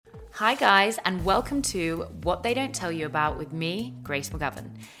Hi guys, and welcome to What They Don't Tell You About with me, Grace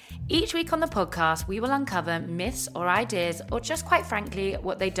McGovern. Each week on the podcast, we will uncover myths or ideas, or just quite frankly,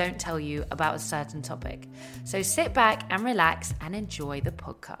 what they don't tell you about a certain topic. So sit back and relax and enjoy the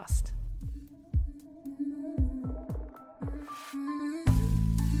podcast.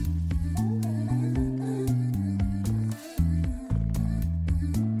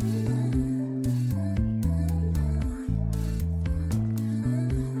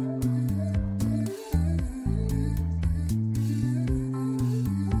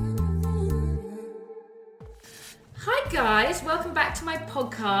 Guys, welcome back to my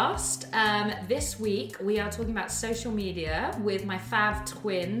podcast. This week we are talking about social media with my fav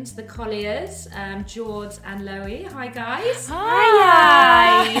twins, the Colliers, George and Loie. Hi guys.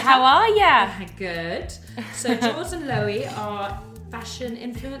 Hi. How are ya? Good. So George and Loie are fashion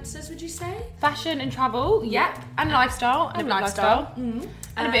influencers, would you say? Fashion and travel, yep. And lifestyle. And Mm-hmm.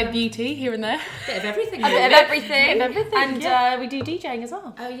 And a bit of beauty here and there. Bit of everything. A bit of everything. And yeah. We do DJing as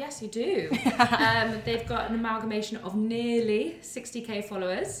well. Oh yes, you do. They've got an amalgamation of nearly 60k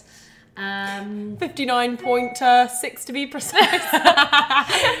followers. 59.6 to be precise.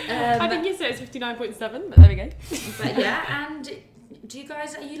 I think you said it's 59.7, but there we go. But yeah, and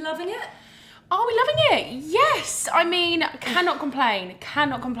are you loving it? Are we loving it? Yes. I mean, cannot complain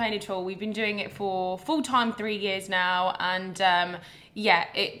at all. We've been doing it for full-time 3 years now, and yeah,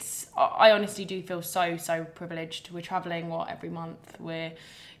 I honestly do feel so privileged. We're travelling, every month? We're,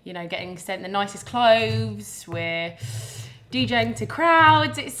 getting sent the nicest clothes. We're DJing to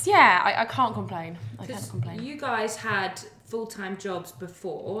crowds. I can't complain. I can't complain. You guys had full-time jobs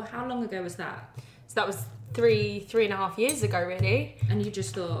before. How long ago was that? So that was three and a half years ago, really. And you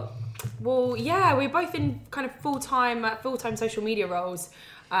just thought... Well, yeah, we were both in kind of full-time social media roles.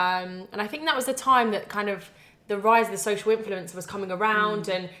 And I think that was the time that kind of the rise of the social influencer was coming around,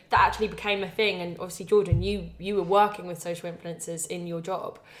 and that actually became a thing. And obviously, Jordan, you were working with social influencers in your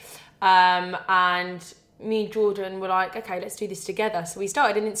job. And me and Jordan were like, okay, let's do this together. So we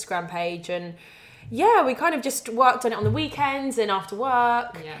started an Instagram page, and yeah, we kind of just worked on it on the weekends and after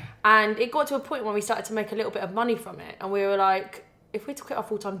work. Yeah. And it got to a point where we started to make a little bit of money from it. And we were like, if we took our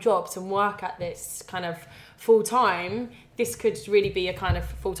full-time jobs and work at this kind of full-time, this could really be a kind of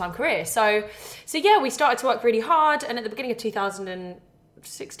full-time career. So yeah, we started to work really hard, and at the beginning of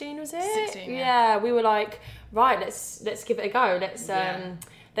 2016, was it? 16, yeah. We were like, right, let's give it a go. Let's do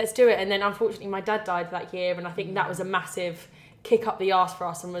it. And then unfortunately my dad died that year, and I think that was a massive kick up the arse for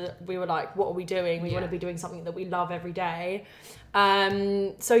us, and we were like, what are we doing? We want to be doing something that we love every day.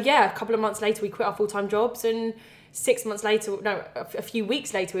 So yeah, a couple of months later we quit our full-time jobs, and a few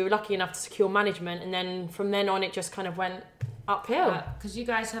weeks later, we were lucky enough to secure management, and then from then on, it just kind of went uphill. Because you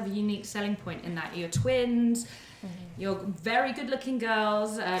guys have a unique selling point in that you're twins, you're very good-looking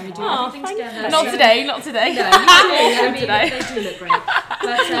girls, you do everything together. Not today. No, you do. They do look great.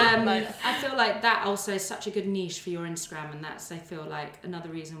 But I feel like that also is such a good niche for your Instagram, and that's, I feel like, another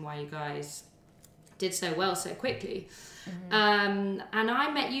reason why you guys did so well so quickly. And I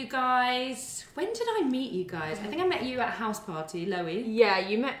met you guys... When did I meet you guys? I think I met you at a house party, Loie. Yeah,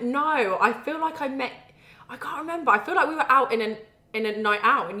 you met... No, I feel like I can't remember. I feel like we were out in a night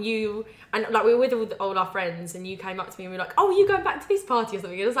out, and we were with all our friends, and you came up to me and we were like, oh, are you going back to this party or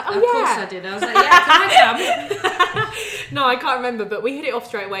something? And I was like, oh, Of course I did. I was like, yeah, can I come? No, I can't remember, but we hit it off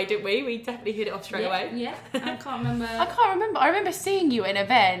straight away, didn't we? We definitely hit it off straight away. Yeah, I can't remember. I remember seeing you at an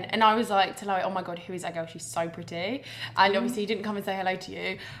event, and I was like to Loie, oh my God, who is that girl? She's so pretty. And obviously you didn't come and say hello to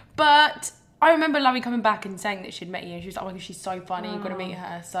you. But I remember Loie coming back and saying that she'd met you, and she was like, oh my God, she's so funny, you've got to meet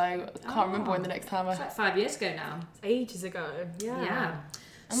her. So I can't remember when the next time It's like 5 years ago now. It's ages ago. Yeah.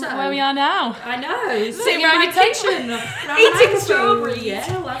 So where we are now. I know. Sitting around your kitchen, eating strawberries. Yeah,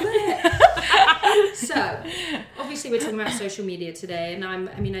 I love it. So, obviously we're talking about social media today, and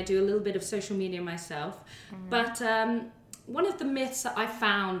I do a little bit of social media myself, but one of the myths that I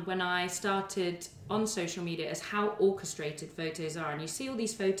found when I started on social media is how orchestrated photos are. And you see all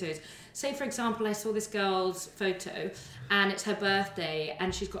these photos. Say, for example, I saw this girl's photo, and it's her birthday,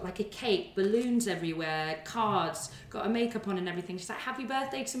 and she's got like a cake, balloons everywhere, cards, got her makeup on and everything. She's like, happy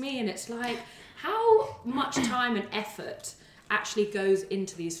birthday to me. And it's like, how much time and effort actually goes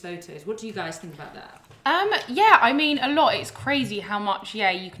into these photos? What do you guys think about that? Yeah, I mean, a lot. It's crazy how much,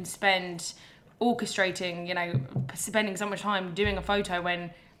 you can spend orchestrating, spending so much time doing a photo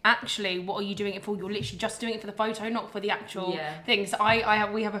when actually, what are you doing it for? You're literally just doing it for the photo, not for the actual thing. So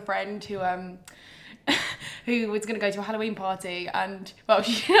we have a friend who who was going to go to a Halloween party, and well,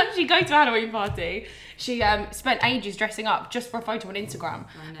 she didn't actually go to a Halloween party. She spent ages dressing up just for a photo on Instagram,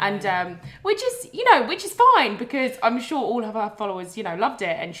 and which is fine, because I'm sure all of her followers, loved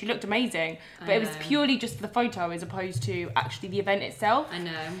it, and she looked amazing. But it was purely just for the photo as opposed to actually the event itself. I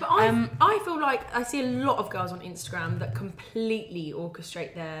know. But I feel like I see a lot of girls on Instagram that completely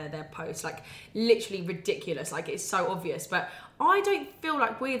orchestrate their posts, like literally ridiculous, like it's so obvious. But I don't feel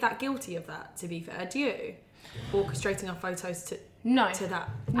like we're that guilty of that, to be fair. Do you? Orchestrating our photos to that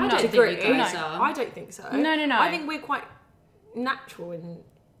I don't think degree. you guys are. I don't think so. No. I think we're quite natural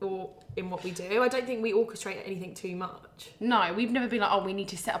in what we do. I don't think we orchestrate anything too much. No, we've never been like, oh, we need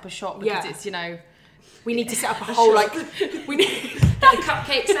to set up a shop because it's, we need to set up a whole we need Get the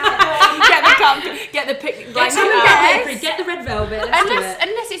cupcakes out. get the picnic Get get the red velvet. Let's do it.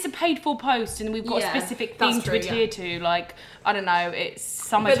 Unless it's a paid for post and we've got a specific theme to adhere to, like, I don't know, it's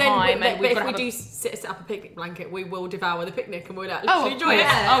summertime and we've got to have set up a picnic blanket, we will devour the picnic and we'll actually enjoy it.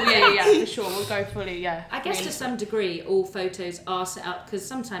 Oh yeah, for sure. We'll go fully, I guess to some degree all photos are set up, because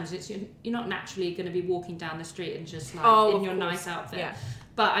sometimes you're not naturally going to be walking down the street and just like in your nice outfit. Yeah.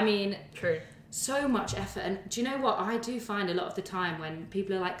 But I mean, true. So much effort. And do you know what I do find a lot of the time when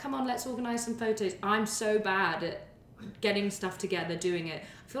people are like, come on, let's organise some photos, I'm so bad at getting stuff together, doing it.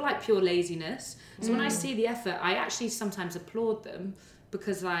 I feel like pure laziness. So when I see the effort, I actually sometimes applaud them,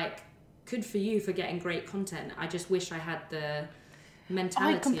 because like, good for you for getting great content. I just wish I had the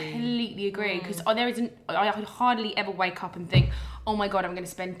mentality. I completely agree, because I hardly ever wake up and think, oh my god, I'm going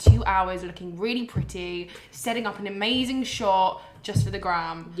to spend 2 hours looking really pretty, setting up an amazing shot just for the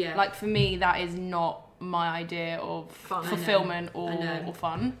gram. Yeah. Like, for me, that is not my idea of fulfillment or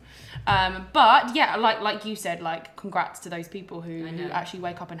fun. But yeah, like you said, like, congrats to those people who actually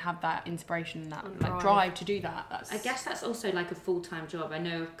wake up and have that inspiration and that drive to do that. I guess that's also like a full-time job. I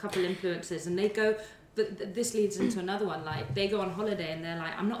know a couple influencers and they go, but this leads into another one, like they go on holiday and they're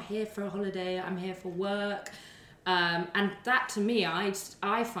like, I'm not here for a holiday, I'm here for work. And that to me,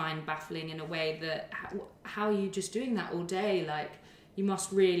 I find baffling in a way that how are you just doing that all day? Like, you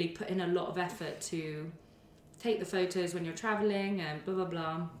must really put in a lot of effort to take the photos when you're traveling and blah blah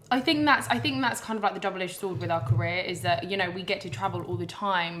blah. I think that's kind of like the double-edged sword with our career, is that we get to travel all the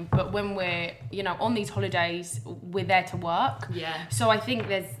time, but when we're on these holidays, we're there to work. Yeah. So I think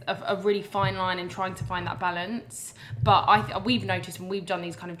there's a really fine line in trying to find that balance. But we've noticed when we've done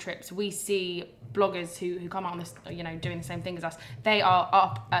these kind of trips, we see bloggers who come out on this, doing the same thing as us. They are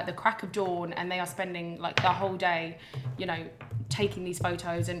up at the crack of dawn and they are spending like the whole day, taking these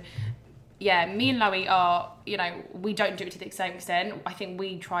photos. And yeah, me and Loie are, we don't do it to the same extent. I think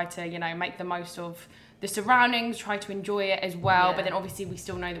we try to, make the most of the surroundings, try to enjoy it as well. Yeah. But then obviously we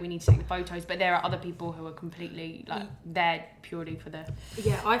still know that we need to take the photos. But there are other people who are completely like, there purely for the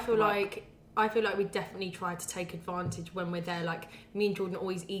I feel like we definitely try to take advantage when we're there. Like, me and Jordan are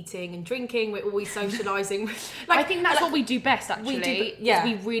always eating and drinking. We're always socialising. I think that's what we do best, actually.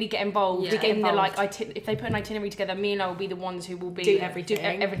 We really get involved. Yeah. We get involved. If they put an itinerary together, me and I will be the ones who will do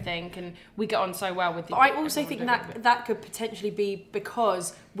everything. And we get on so well with it. I also think that could potentially be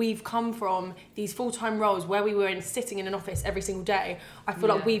because we've come from these full-time roles where we were sitting in an office every single day. I feel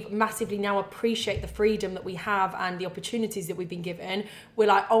like we've massively now appreciate the freedom that we have and the opportunities that we've been given. We're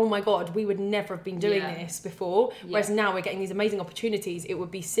like, oh my God, we would never have been doing this before. Whereas now we're getting these amazing opportunities. It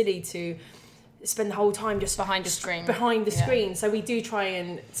would be silly to spend the whole time just behind the screen. So we do try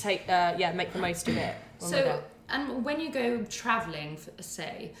and make the most of it. And when you go travelling,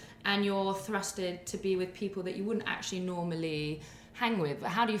 say, and you're thrusted to be with people that you wouldn't actually normally hang with,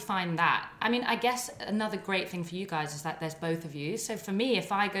 how do you find that? I mean, I guess another great thing for you guys is that there's both of you. So for me,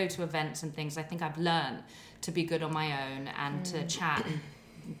 if I go to events and things, I think I've learned to be good on my own and to chat and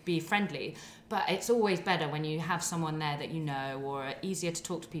be friendly. But it's always better when you have someone there that you know, or easier to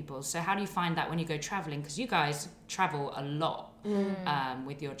talk to people. So how do you find that when you go travelling? Because you guys travel a lot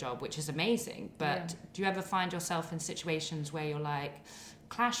with your job, which is amazing. But do you ever find yourself in situations where you're like,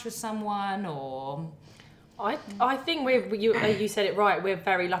 clash with someone, or... I think you said it right. We're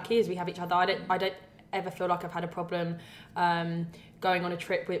very lucky as we have each other. I don't ever feel like I've had a problem going on a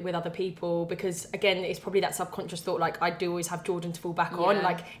trip with other people, because again, it's probably that subconscious thought, like, I do always have Jordan to fall back on,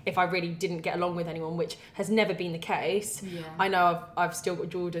 like if I really didn't get along with anyone, which has never been the case. I know I've still got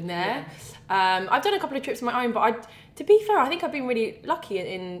Jordan there. I've done a couple of trips of my own, but to be fair, I think I've been really lucky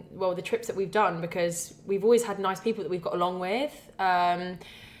in the trips that we've done, because we've always had nice people that we've got along with.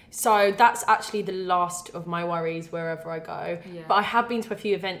 So that's actually the last of my worries wherever I go. Yeah. But I have been to a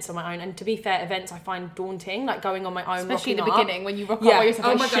few events on my own, and to be fair, events I find daunting, like going on my own, especially in the rocking up. beginning when you rock Yeah. up by yourself.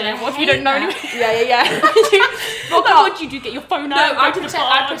 Oh Oh my my God, I god! What if you hate don't know that. anyone? Yeah. Rock up. What do you do? Get your phone No, out? I go to the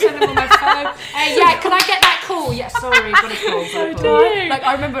pretend I'm on my phone. Hey, yeah, can I get that call? Yeah, sorry, got a call. So Got a call. do. Like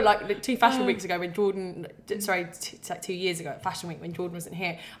I remember like 2 fashion weeks ago when Jordan, it's like 2 years ago at Fashion Week when Jordan wasn't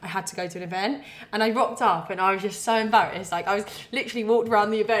here, I had to go to an event and I rocked up and I was just so embarrassed. Like I was literally walked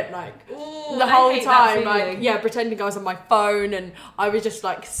around the event like Ooh, the I whole hate that time, like feeling. pretending I was on my phone, and I was just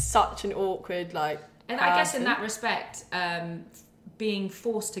like such an awkward like. And I guess in person. that respect, being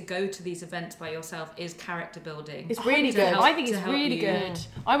forced to go to these events by yourself is character building. It's really To good. help- I think to it's help really you. good.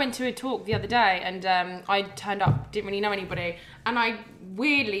 I went to a talk the other day and I turned up, didn't really know anybody, and I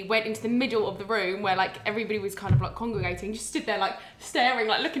weirdly went into the middle of the room where like everybody was kind of like congregating, just stood there like staring,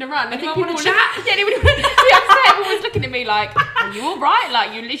 like looking around. Anyone people wanna were chat? Yeah, everyone was looking at me like, "Are you all right?"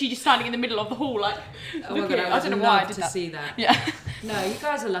 Like you're literally just standing in the middle of the hall, like Oh my looking God, at. I I don't know would why I love did to that. see that. Yeah. No, you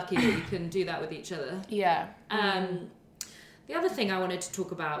guys are lucky that you can do that with each other. Yeah. The other thing I wanted to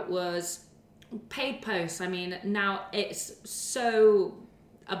talk about was paid posts. I mean, now it's so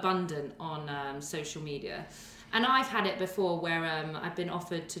abundant on social media. And I've had it before where I've been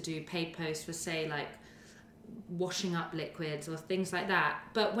offered to do paid posts for, say, like washing up liquids or things like that.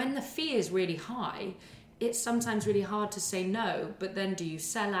 But when the fee is really high, it's sometimes really hard to say no. But then do you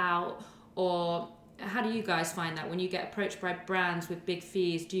sell out? Or how do you guys find that when you get approached by brands with big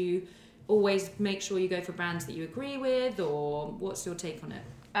fees? Do you always make sure you go for brands that you agree with, or what's your take on it?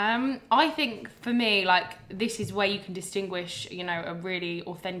 I think for me, like, this is where you can distinguish, you know, a really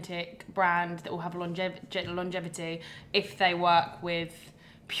authentic brand that will have longevity if they work with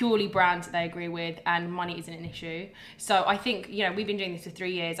purely brands that they agree with and money isn't an issue. So I think, you know, we've been doing this for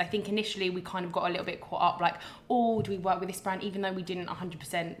 3 years. I think initially we kind of got a little bit caught up, like, oh, do we work with this brand? Even though we didn't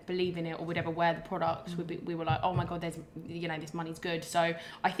 100% believe in it or would ever wear the product, we were like, oh my God, there's, you know, this money's good. So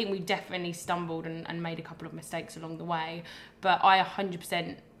I think we definitely stumbled and made a couple of mistakes along the way. But I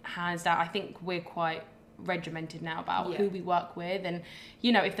 100% hands down, I think we're quite regimented now about who we work with, and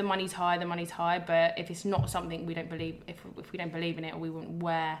you know, if the money's high, the money's high, but if it's not something we don't believe, if we don't believe in it or we wouldn't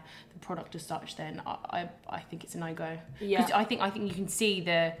wear the product as such, then I think it's a no-go. Yeah. I think you can see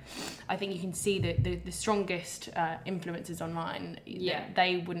the strongest influencers online. Yeah.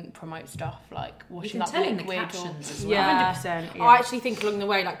 They wouldn't promote stuff like You washing can up tell in the liquid captions as well. Yeah. 100%. Yeah. I actually think along the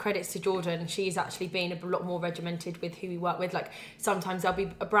way, like, credits to Jordan, she's actually been a lot more regimented with who we work with. Like, sometimes there'll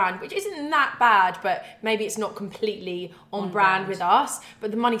be a brand which isn't that bad, but maybe it's not completely on brand with us, but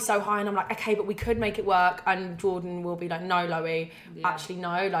the money's so high and I'm like, okay, but we could make it work, and Jordan will be like, no, Loie, actually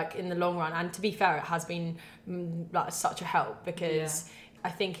no, like, in the long run. And to be fair, it has been like such a help, because I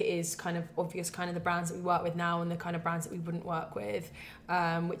think it is kind of obvious kind of the brands that we work with now and the kind of brands that we wouldn't work with,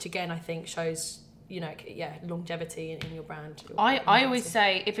 which again I think shows, you know, longevity in your brand. I always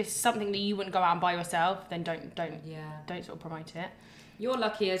say, if it's something that you wouldn't go out and buy yourself, then don't sort of promote it. You're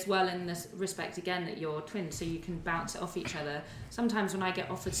lucky as well in this respect, again, that you're twins, so you can bounce it off each other. Sometimes when I get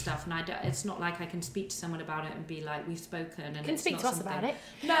offered stuff, and it's not like I can speak to someone about it and be like, we've spoken. And you can it's speak not to us something- about it.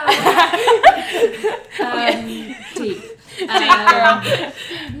 No. Deep.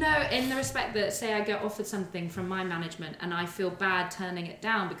 No, in the respect that, say I get offered something from my management and I feel bad turning it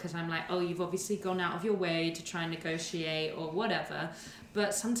down because I'm like, oh, you've obviously gone out of your way to try and negotiate or whatever.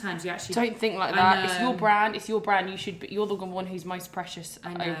 But sometimes you actually Don't think like I that. know. It's your brand. It's your brand. You're the one who's most precious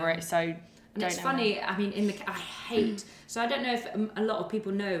over it. So And it's funny, I mean, I hate, so I don't know if a lot of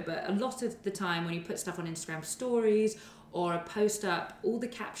people know, but a lot of the time when you put stuff on Instagram stories or a post up, all the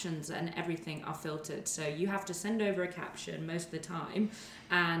captions and everything are filtered. So you have to send over a caption most of the time,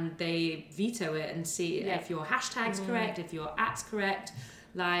 and they veto it and see if your hashtag's correct, if your at's correct.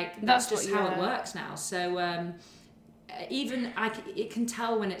 Like, that's just how it works now. So even it can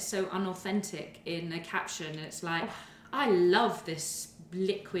tell when it's so unauthentic in a caption, and it's like, I love this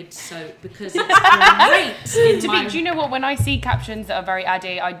liquid soap because it's great. do you know what? When I see captions that are very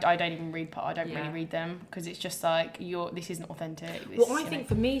addy, I don't even read. I don't really read them, because it's just like, this isn't authentic. Well, I think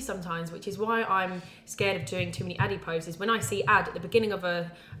for me sometimes, which is why I'm scared of doing too many addy posts, is when I see ad at the beginning of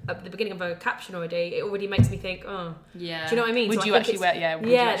a caption already, it already makes me think, oh, yeah. Do you know what I mean? Would so you I think actually wear?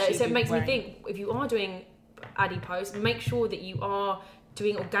 Yeah. So it makes me think, if you are doing addy posts, make sure that you are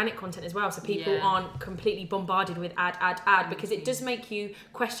doing organic content as well, so people aren't completely bombarded with ad, because it does make you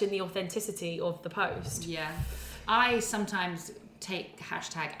question the authenticity of the post. Yeah, I sometimes take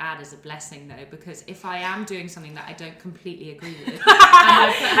hashtag ad as a blessing though, because if I am doing something that I don't completely agree with, and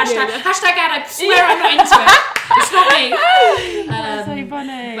I put hashtag ad, I swear I'm not into it. It's not me. That's so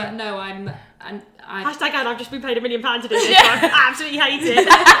funny. But no, Hashtag ad, I've just been paid £1 million to do this. I absolutely hate it.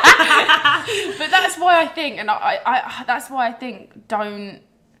 But that's why I think, and that's why I think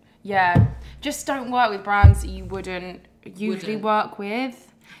just don't work with brands that you wouldn't usually work with.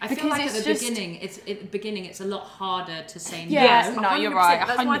 I feel like at the beginning, it's a lot harder to say no. Yeah, no, you're right. 100%.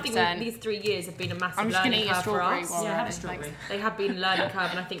 That's why I think these 3 years have been a massive learning curve for us. Yeah, have a strawberry. They have been a learning curve,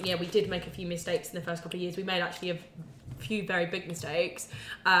 and I think we did make a few mistakes in the first couple of years. We made actually a few very big mistakes,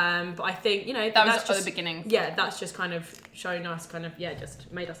 but I think that was just the beginning. Yeah, that's just kind of shown us,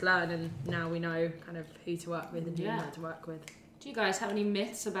 just made us learn, and now we know kind of who to work with and who not to work with. Do you guys have any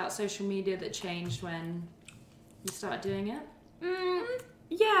myths about social media that changed when you started doing it?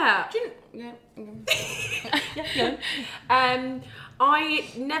 Yeah. I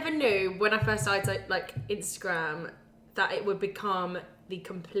never knew when I first started Instagram that it would become the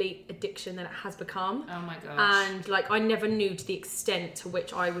complete addiction that it has become. Oh my gosh. And I never knew to the extent to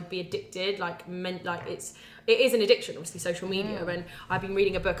which I would be addicted. It is an addiction, obviously, social media. And I've been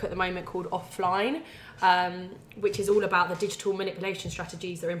reading a book at the moment called Offline, which is all about the digital manipulation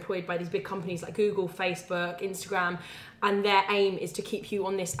strategies that are employed by these big companies like Google, Facebook, Instagram. And their aim is to keep you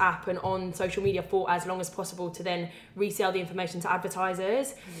on this app and on social media for as long as possible to then resell the information to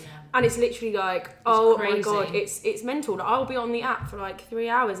advertisers. Yeah. And it's literally oh crazy. My God, it's mental. I'll be on the app for 3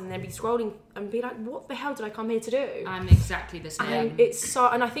 hours and then be scrolling and be like, what the hell did I come here to do? I'm exactly the same.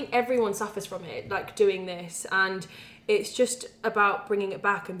 And I think everyone suffers from it, doing this. And it's just about bringing it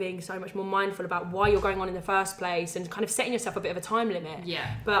back and being so much more mindful about why you're going on in the first place and kind of setting yourself a bit of a time limit.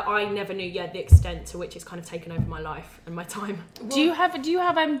 Yeah. But I never knew the extent to which it's kind of taken over my life and my time. Do you have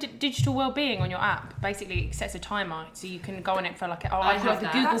digital well-being on your app? Basically, it sets a timer so you can go on it for I have the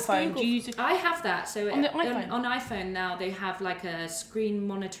Google phone. Google. Do you use it? I have that. So on the iPhone? On iPhone now they have a screen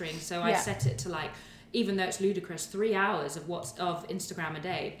monitoring. So I set it to even though it's ludicrous, 3 hours of Instagram a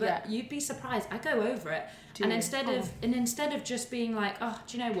day. But you'd be surprised. I go over it. Instead of just being do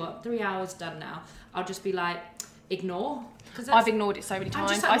you know what? 3 hours done now. I'll just be ignore. I've ignored it so many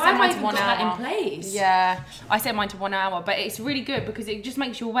times. I set mine to 1 hour. That in place? Yeah, I set mine to 1 hour, but it's really good because it just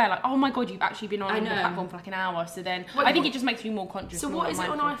makes you aware, oh my God, you've actually been on the platform for an hour. So then, I think it just makes you more conscious. So what is it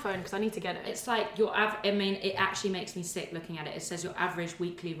on iPhone? Because I need to get it. It's it actually makes me sick looking at it. It says your average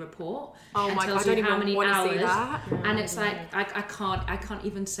weekly report. Oh my God, I don't even want to see that. And it's I can't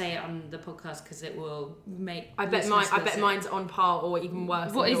even say it on the podcast because it will make. I bet mine's on par or even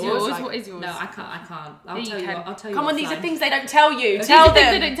worse. What is yours? What is yours? No, I can't. I'll tell you. Come on, these are things they don't tell you. Tell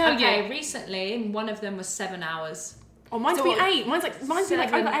them. They don't tell you. Recently, one of them was 7 hours. Oh, mine's been 8. Mine's been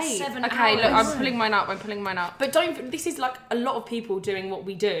over 8. 7 hours. Okay, look, I'm pulling mine up. But this is a lot of people doing what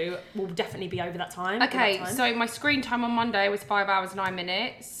we do will definitely be over that time. Okay, so my screen time on Monday was 5 hours 9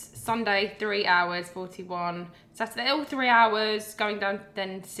 minutes. Sunday 3 hours 41. Saturday all 3 hours, going down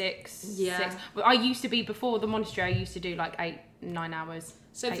then 6. Yeah. 6. Well, I used to be before the monastery. I used to do 8-9 hours.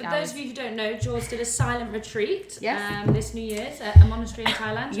 So for those of you who don't know, Jules did a silent retreat this New Year's at a monastery in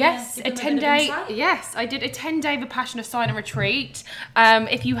Thailand. Yes, a 10-day. Yes, I did a 10-day Vipassana silent retreat.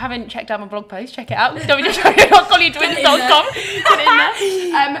 If you haven't checked out my blog post, check it out. www.collietwins.com.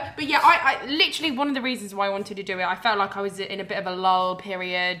 But yeah, I literally one of the reasons why I wanted to do it, I felt like I was in a bit of a lull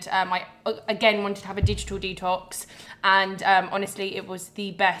period. I again wanted to have a digital detox, and honestly, it was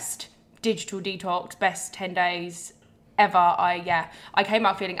the best digital detox, best 10 days ever. I came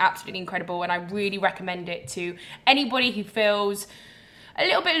out feeling absolutely incredible, and I really recommend it to anybody who feels a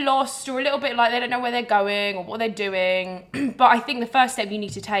little bit lost or a little bit like they don't know where they're going or what they're doing. But I think the first step you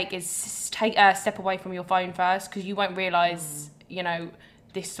need to take is take a step away from your phone first, because you won't realise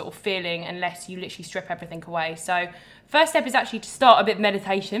this sort of feeling unless you literally strip everything away. So first step is actually to start a bit of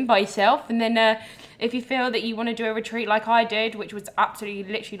meditation by yourself, and then if you feel that you want to do a retreat like I did, which was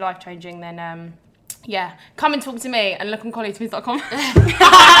absolutely literally life-changing, then come and talk to me and look on collietwins.com.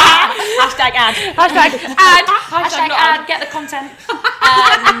 Hashtag ad. Hashtag ad. Get the content.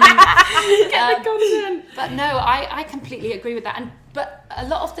 Get the content. But no, I completely agree with that. But a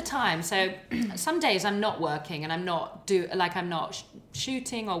lot of the time, so some days I'm not working and I'm not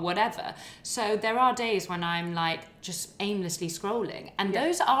shooting or whatever. So there are days when I'm just aimlessly scrolling, and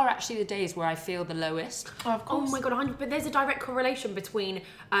those are actually the days where I feel the lowest. Oh, of course. Oh my God, 100%. But there's a direct correlation between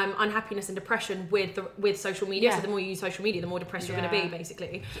unhappiness and depression with social media. Yeah. So the more you use social media, the more depressed you're going to be,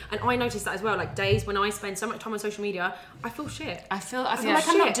 basically. And I noticed that as well. Days when I spend so much time on social media, I feel shit. I feel like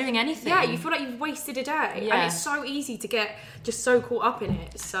I'm not doing anything. Yeah, you feel like you've wasted a day, and it's so easy to get just so caught up in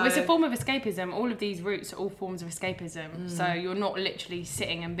it. So it's a form of escapism. All of these routes are all forms of escapism. So you're not literally literally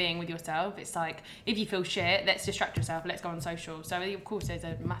sitting and being with yourself. It's like, if you feel shit, let's distract yourself, let's go on social. So of course there's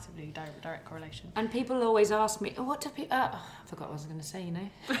a massively direct correlation. And people always ask me, what do people... I forgot what I was going to say,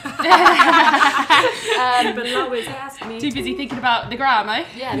 But always ask me. Too busy thinking about the gram, eh?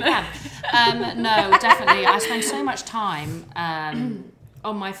 Yeah, the gram. No, definitely. I spend so much time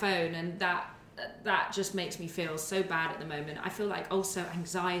on my phone, and that just makes me feel so bad at the moment. I feel like also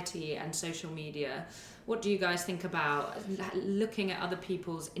anxiety and social media. What do you guys think about looking at other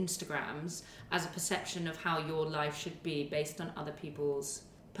people's Instagrams as a perception of how your life should be based on other people's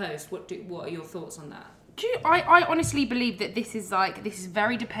posts? What are your thoughts on that? I honestly believe that this is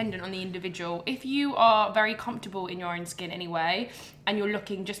very dependent on the individual. If you are very comfortable in your own skin anyway, and you're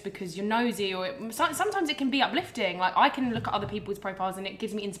looking just because you're nosy, or sometimes it can be uplifting. Like, I can look at other people's profiles and it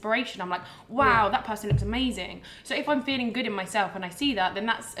gives me inspiration. I'm like, wow, that person looks amazing. So if I'm feeling good in myself and I see that, then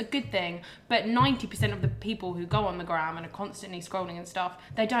that's a good thing. But 90% of the people who go on the gram and are constantly scrolling and stuff,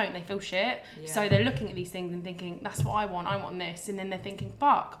 they feel shit. Yeah. So they're looking at these things and thinking, that's what I want this. And then they're thinking,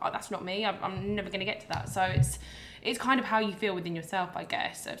 fuck, that's not me. I'm never going to get to that. So it's kind of how you feel within yourself, I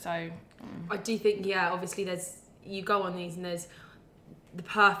guess. I do think, obviously you go on these and there's the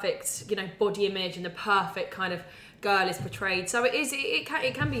perfect, body image, and the perfect kind of girl is portrayed. So it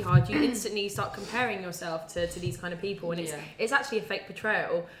can be hard. You instantly start comparing yourself to these kind of people, and it's actually a fake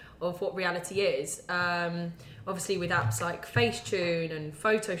portrayal of what reality is. Obviously with apps like Facetune and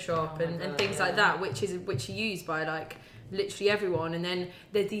Photoshop and things like that, which are used by like literally everyone, and then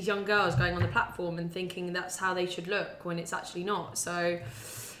there's these young girls going on the platform and thinking that's how they should look when it's actually not. So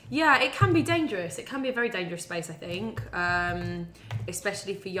it can be dangerous. It can be a very dangerous space, I think,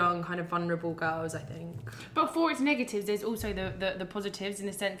 especially for young, kind of vulnerable girls, I think. But for its negatives, there's also the positives, in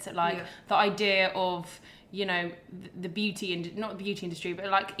the sense that the idea of the beauty and not the beauty industry, but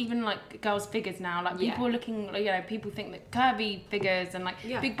like even like girls' figures now, like people are looking, people think that curvy figures and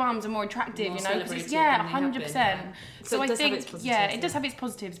big bums are more attractive, more 100%. So I think it does have its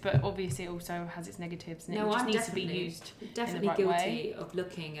positives, but obviously it also has its negatives, and it just needs to be used definitely in the right way. Of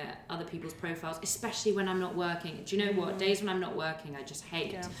looking at other people's profiles, especially when I'm not working. Do you know what? Days when I'm not working, I just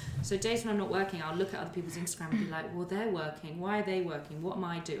hate. So days when I'm not working, I'll look at other people's Instagram and be like, well, they're working, why are they working, what am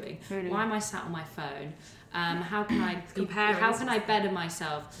I doing, why am I sat on my phone? How can I compare? How can I better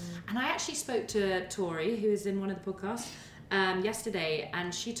myself? And I actually spoke to Tori, who is in one of the podcasts, yesterday,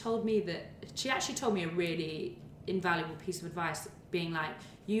 and she told me a really invaluable piece of advice, being like,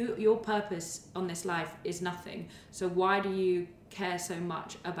 your purpose on this life is nothing. So why do you care so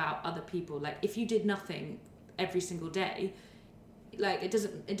much about other people? Like, if you did nothing every single day, like it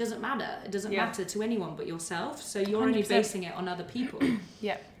doesn't matter. It doesn't matter to anyone but yourself. So you're 100%. Only basing it on other people.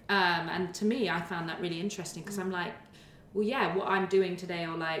 And to me, I found that really interesting, because I'm like, well, what I'm doing today,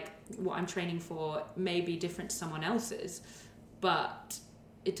 or like what I'm training for, may be different to someone else's, but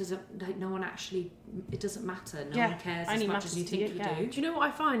it doesn't, like, no one actually, it doesn't matter. No one cares as much as you think you do. Do you know what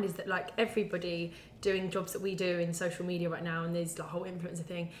I find is that, like, everybody doing jobs that we do in social media right now, and there's the whole influencer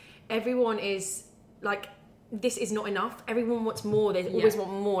thing, everyone is like, this is not enough. Everyone wants more. They always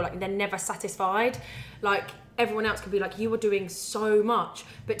want more. Like, they're never satisfied. Like, everyone else could be like, you are doing so much,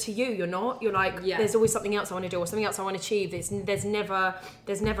 but to you, you're not. You're like, there's always something else I want to do, or something else I want to achieve. There's never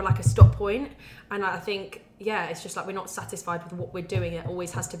like a stop point. And I think, it's just like, we're not satisfied with what we're doing. It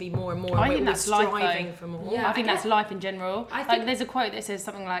always has to be more and more. I think that's striving life, for more. I think that's life in general. Like, there's a quote that says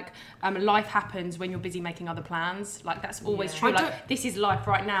something like, life happens when you're busy making other plans. Like, that's always true. Like, this is life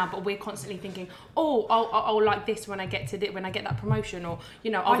right now, but we're constantly thinking, I'll like this when I get to when I get that promotion, or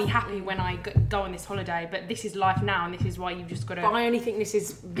I'll be happy when I go on this holiday. But this is life now, and this is why you've just got to. But I only think this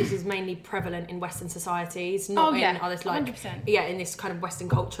is mainly prevalent in Western societies, not in others. Like 100%. In this kind of Western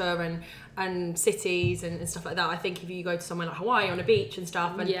culture and cities and stuff like that. I think if you go to somewhere like Hawaii on a beach and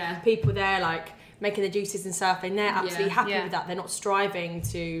stuff, and people there like making the juices and surfing, they're absolutely happy with that. They're not striving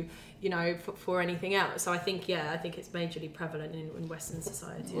to for anything else. So I think it's majorly prevalent in Western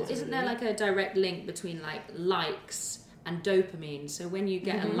society. Well, isn't there like a direct link between like likes and dopamine? So when you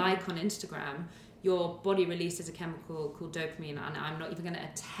get a like on Instagram, your body releases a chemical called dopamine, and I'm not even going to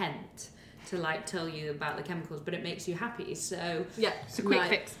attempt to like tell you about the chemicals, but it makes you happy. So it's a quick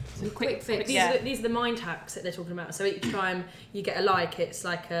fix. Quick fix. These are the mind hacks that they're talking about. So each time you get a like, it's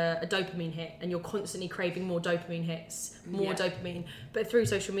like a dopamine hit, and you're constantly craving more dopamine hits, more dopamine. But through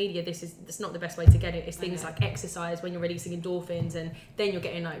social media, that's not the best way to get it. It's things like exercise, when you're releasing endorphins, and then you're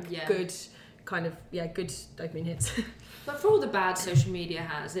getting like good dopamine hits. But for all the bad social media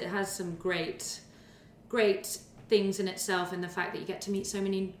it has some great things in itself, in the fact that you get to meet so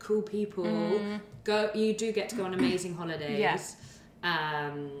many cool people. You do get to go on amazing holidays.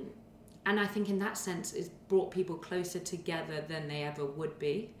 And I think in that sense, it's brought people closer together than they ever would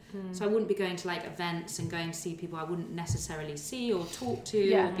be. So I wouldn't be going to like events and going to see people I wouldn't necessarily see or talk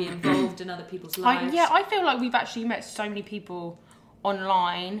to or be involved in other people's lives. I feel like we've actually met so many people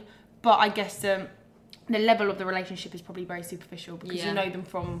online, but I guess the level of the relationship is probably very superficial because you know them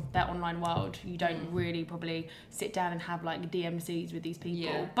from their online world. You don't really probably sit down and have like DMCs with these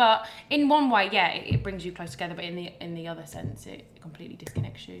people. But in one way, it brings you close together, but in the other sense, it completely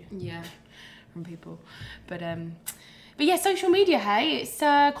disconnects you from people. But yeah, social media, hey, it's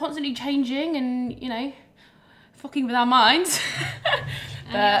constantly changing and, you know, fucking with our minds.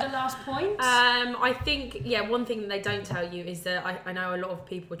 Any other last points? I think, one thing that they don't tell you is that I know a lot of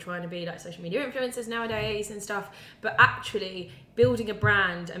people are trying to be like social media influencers nowadays and stuff, but actually building a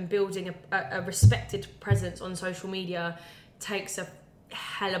brand and building a respected presence on social media takes a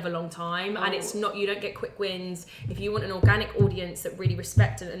hell of a long time. And it's not, you don't get quick wins. If you want an organic audience that really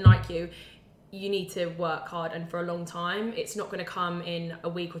respect and like you need to work hard and for a long time. It's not going to come in a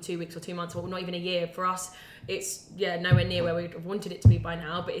week or 2 weeks or 2 months or not even a year. For us, it's nowhere near where we'd have wanted it to be by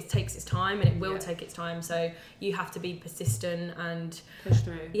now, but it takes its time and it will take its time. So you have to be persistent and push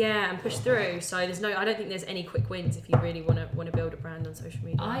through. And push through. So I don't think there's any quick wins if you really want to build a brand on social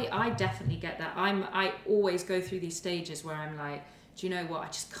media. I definitely get that. I always go through these stages where I'm like, do you know what? I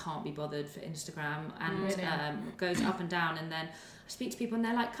just can't be bothered for Instagram, and goes up and down, and then I speak to people and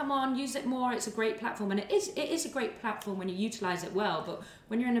they're like, come on, use it more, it's a great platform. And it is a great platform when you utilize it well, but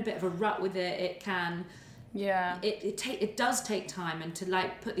when you're in a bit of a rut with it, it can it does take time, and to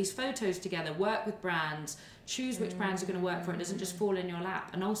like put these photos together, work with brands, choose which brands are going to work for it. It doesn't just fall in your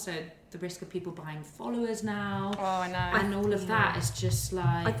lap. And also the risk of people buying followers now. Oh, I know. And all of that is just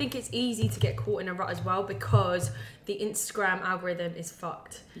like... I think it's easy to get caught in a rut as well because the Instagram algorithm is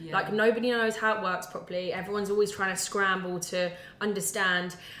fucked. Yeah. Like, nobody knows how it works properly. Everyone's always trying to scramble to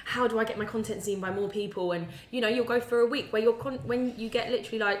understand, how do I get my content seen by more people? And, you know, you'll go for a week where when you get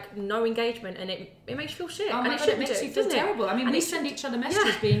literally, like, no engagement, and it makes you feel shit. Oh and my God, it makes you feel terrible. I mean, we send each other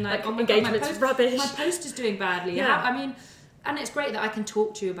messages being like, oh my God, my post is doing badly. Yeah. And it's great that I can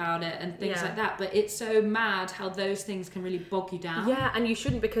talk to you about it and things like that, but it's so mad how those things can really bog you down. Yeah, and you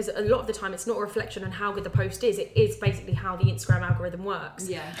shouldn't, because a lot of the time it's not a reflection on how good the post is. It is basically how the Instagram algorithm works.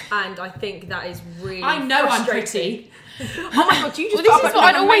 Yeah. And I think that is really I know I'm pretty. Oh my God, you just... Well, this is what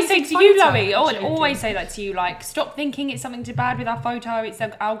I'd always say to you, Chloe. I would always say that to you, like, stop thinking it's something too bad with our photo, it's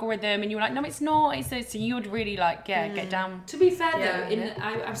an algorithm, and you're like, no, it's not. So you would really, like, get down. To be fair, though,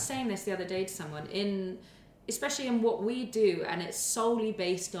 I was saying this the other day to someone, especially in what we do, and it's solely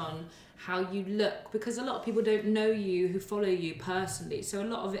based on how you look, because a lot of people don't know you who follow you personally. So a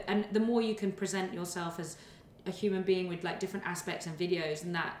lot of it, and the more you can present yourself as a human being with like different aspects and videos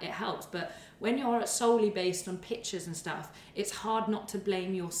and that, it helps. But when you're solely based on pictures and stuff, it's hard not to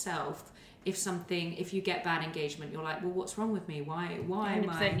blame yourself if you get bad engagement. You're like, well, what's wrong with me? Why am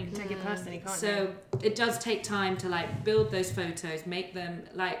I? You can take it personally, can't you? So it does take time to like build those photos, make them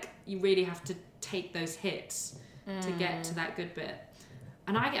like, you really have to take those hits to get to that good bit.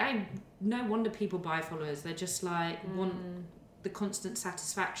 And I no wonder people buy followers. They just like want the constant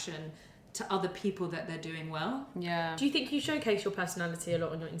satisfaction to other people that they're doing well. Yeah. Do you think you showcase your personality a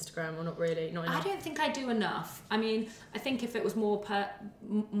lot on your Instagram, or not really? Not enough? I don't think I do enough. I mean, I think if it was more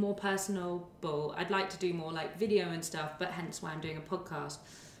personable, I'd like to do more like video and stuff, but hence why I'm doing a podcast.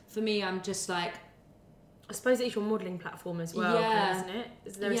 For me, I'm just like, I suppose it's your modelling platform as well, isn't it?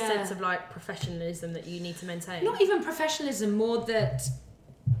 Is there a sense of like professionalism that you need to maintain? Not even professionalism, more that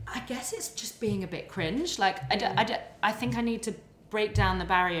I guess it's just being a bit cringe. Like I think I need to break down the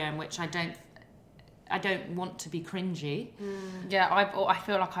barrier in which I don't want to be cringy. Yeah, I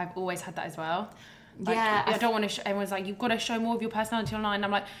feel like I've always had that as well. Like, I don't want to everyone's like, you've got to show more of your personality online.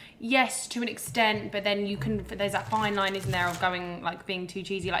 I'm like, yes, to an extent, but then there's that fine line, isn't there, of going like being too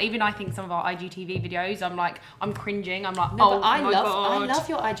cheesy. Like, even I think some of our IGTV videos, I'm cringing. I'm like, God. I love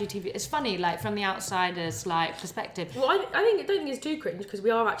your IGTV. It's funny, like from the outsider's like perspective. Well, I don't think it's too cringe, because we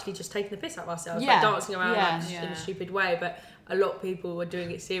are actually just taking the piss out of ourselves, like dancing around in a stupid way, but a lot of people were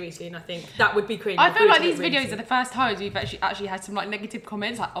doing it seriously, and I think that would be cringe. I feel like these videos are the first times we've actually had some like negative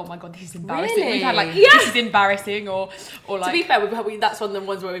comments, like, oh my God, this is embarrassing. Really? We've had like, this is embarrassing, or like... To be fair, that's one of the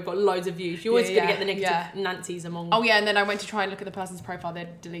ones where we've got loads of views. You're always going to get the negative Nancy's among... Oh yeah, and then I went to try and look at the person's profile,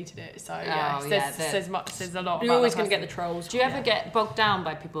 they'd deleted it, so says a lot. You're always going to get the trolls. Do you ever get bogged down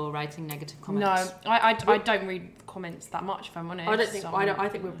by people writing negative comments? No, I don't read comments that much, if I'm honest. I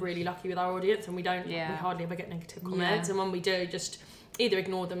think we're really lucky with our audience, and we hardly ever get negative comments, and when we do, just either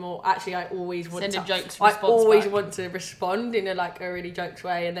ignore them or actually I always want Send to a jokes I response always back. want to respond in a really jokes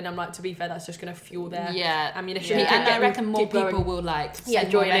way, and then I'm like, to be fair, that's just going to fuel their ammunition. Yeah. to And get I them reckon more keep going. people will like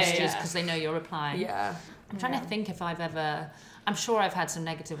send join more in, messages yeah. because they know you're replying. Yeah. I'm trying to think if I've ever... I'm sure I've had some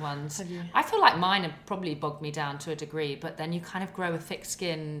negative ones. Have you? I feel like mine have probably bogged me down to a degree, but then you kind of grow a thick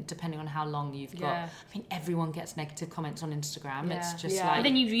skin depending on how long you've got. Yeah. I think everyone gets negative comments on Instagram. Yeah. It's just Yeah. like... And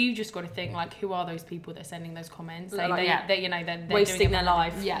And then then you just got to think, like, who are those people that are sending those comments? Like, They're wasting doing it their behind-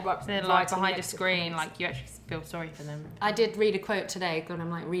 life. Yeah. They're like behind a screen. Like, you actually feel sorry for them. I did read a quote today. God, I'm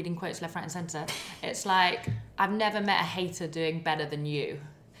like reading quotes left, right, and centre. It's like, I've never met a hater doing better than you.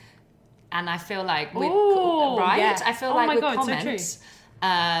 And I feel like with Ooh, right, yeah. I feel Oh like my with God, so comments,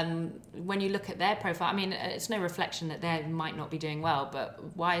 when you look at their profile, I mean, it's no reflection that they might not be doing well, but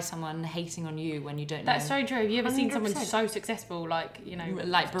why is someone hating on you when you don't know? That's so true. Have you ever seen someone 100%. so successful, like,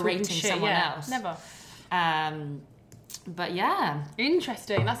 Like talking berating shit? someone Yeah, else. Never. But yeah,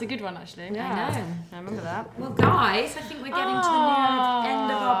 Interesting. That's a good one, actually. I know. I remember that. Well, guys, I think we're getting to the near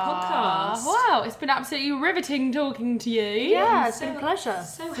end of our podcast. Wow, it's been absolutely riveting talking to you. Yeah, it's been a pleasure.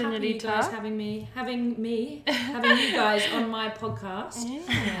 So happy you guys having you guys on my podcast.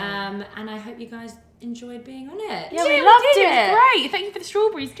 And I hope you guys enjoyed being on it. Yeah, we loved It it. was great. Thank you for the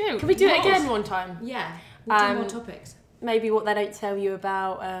strawberries too. Can we do it Yes. again one time? Yeah. We'll do more Um, topics. Maybe what they don't tell you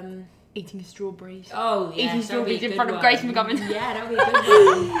about. Eating strawberries. Oh, yeah. Eating strawberries in front of Grace McGovern. Yeah, that'll be a good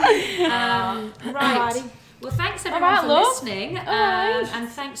one. Right. Alrighty. Well, thanks everyone Alright, for love. listening. And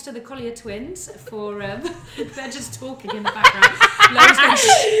thanks to the Collier twins for... they're just talking in the background. Lauren's going,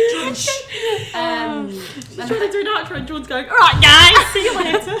 shh, shh. She's trying to do an outro and John's going, alright guys, see you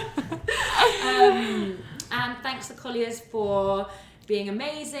later. And thanks to Colliers for being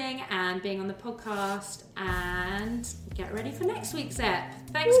amazing and being on the podcast. And get ready for next week's ep.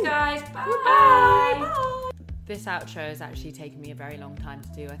 Thanks, guys. Bye. This outro has actually taken me a very long time to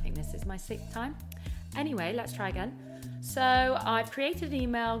do. I think this is my 6th time. Anyway, let's try again. So I've created an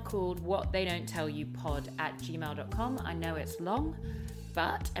email called whattheydonttellyoupod@gmail.com. I know it's long,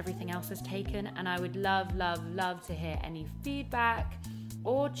 but everything else is taken, and I would love, love, love to hear any feedback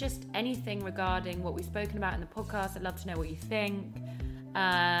or just anything regarding what we've spoken about in the podcast. I'd love to know what you think.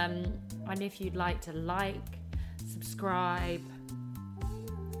 And if you'd like to subscribe,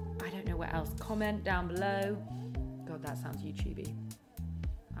 I don't know what else, comment down below. God, that sounds YouTubey.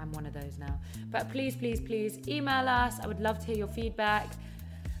 I'm one of those now. But please, please, please email us. I would love to hear your feedback.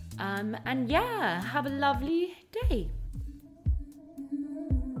 And yeah, have a lovely day.